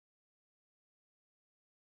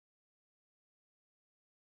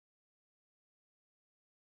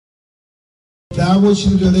Now I want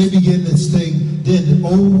you to do, they begin this thing, then,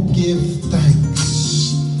 oh, give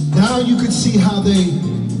thanks. Now you could see how they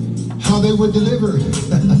were delivered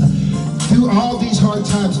through all these hard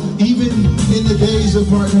times, even in the days of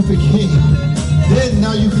Martin Luther King. Then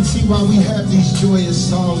now you can see why we have these joyous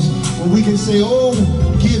songs where we can say, oh,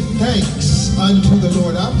 give thanks unto the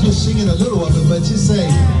Lord. I'm just singing a little of it, but just say,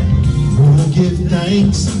 oh, give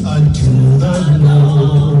thanks unto the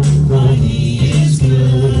Lord, for he is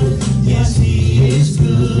good. Yes, he is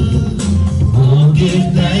good. Oh,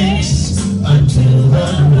 give thanks unto the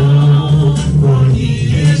Lord, for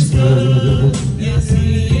he is good. Yes,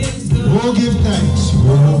 he is good. Oh, give thanks.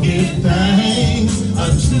 Oh, give thanks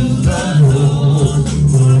unto the Lord,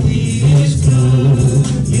 for he is good.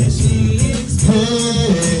 Yes, he is good.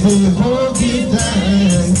 Hey, oh, give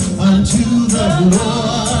thanks unto the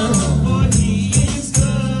Lord, for he is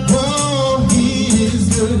good. Oh, he is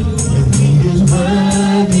good, and he is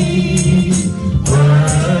worthy. For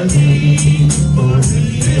he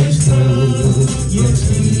is good, yes,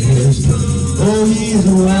 he is good. Oh, he is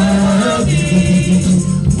worthy,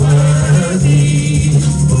 for he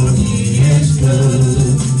is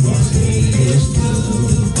good, yes, he is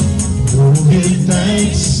good. Oh, give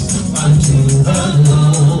thanks unto the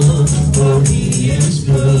Lord, for he is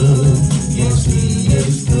good, yes, he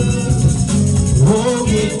is good. Oh,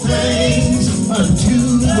 give thanks unto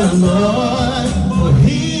the Lord, for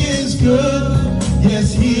he is good.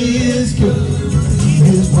 Yes, he is good. He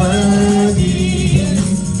is worthy,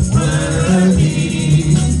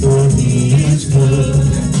 for he is good.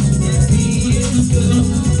 Yes, he is good.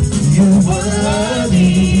 He is worthy.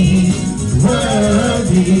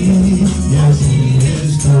 Yes, he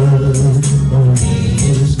is good. Oh, he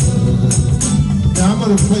is good. Now I'm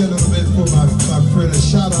going to play a little bit for my friend. A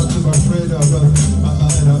shout out to my friend, an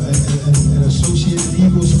associated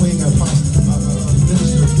Eagle Swing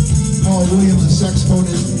minister. Paul Williams, a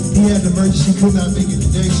saxophonist, he had an emergency, could not make it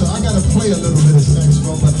today, so I got to play a little bit of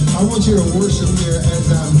saxophone, but I want you to worship here as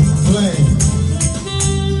I'm playing.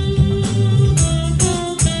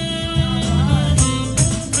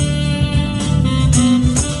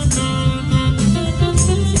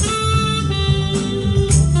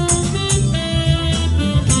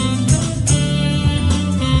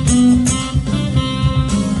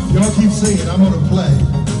 Y'all keep singing, I'm going to play.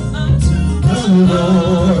 The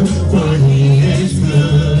Lord, for he is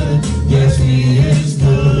good. Yes, he is good.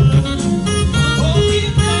 Oh,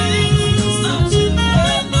 give thanks unto the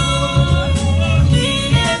Lord, for he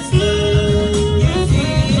is good. Yes, he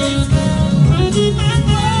is good. Worthy,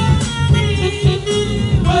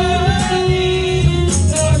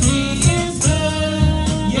 for he is good.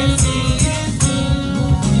 Yes, he is good.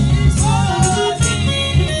 Worthy,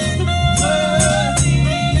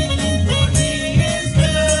 for he is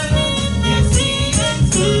good. Yes, he is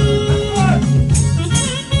good.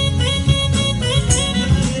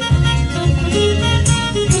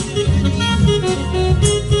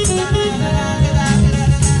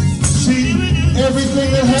 See, everything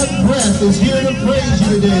that has breath is here to praise you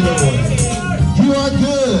today, Lord. You are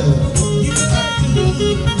good.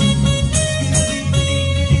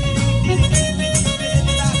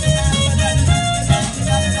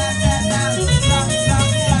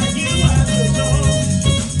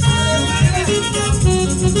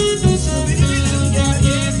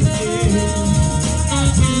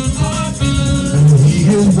 He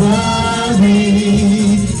is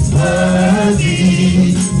worthy, for he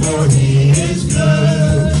is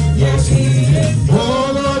good. Yes, he is. Oh,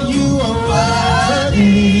 Lord, you are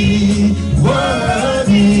worthy, for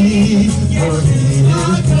he is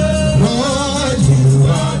good. Lord, you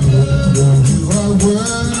are good. Lord, you are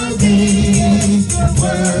worthy. Yes,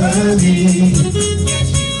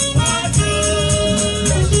 you are good.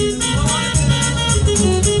 Yes, you are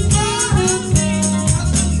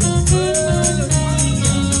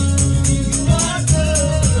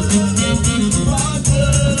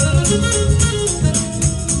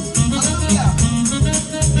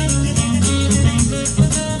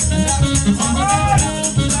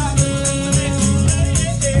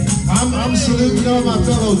I'm saluting all my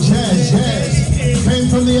fellow jazz came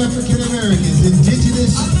from the African Americans,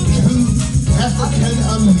 indigenous to African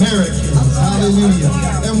Americans. Hallelujah.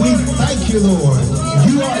 And we thank you, Lord.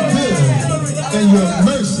 You are good, and your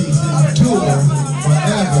mercies endure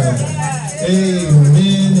forever. Amen.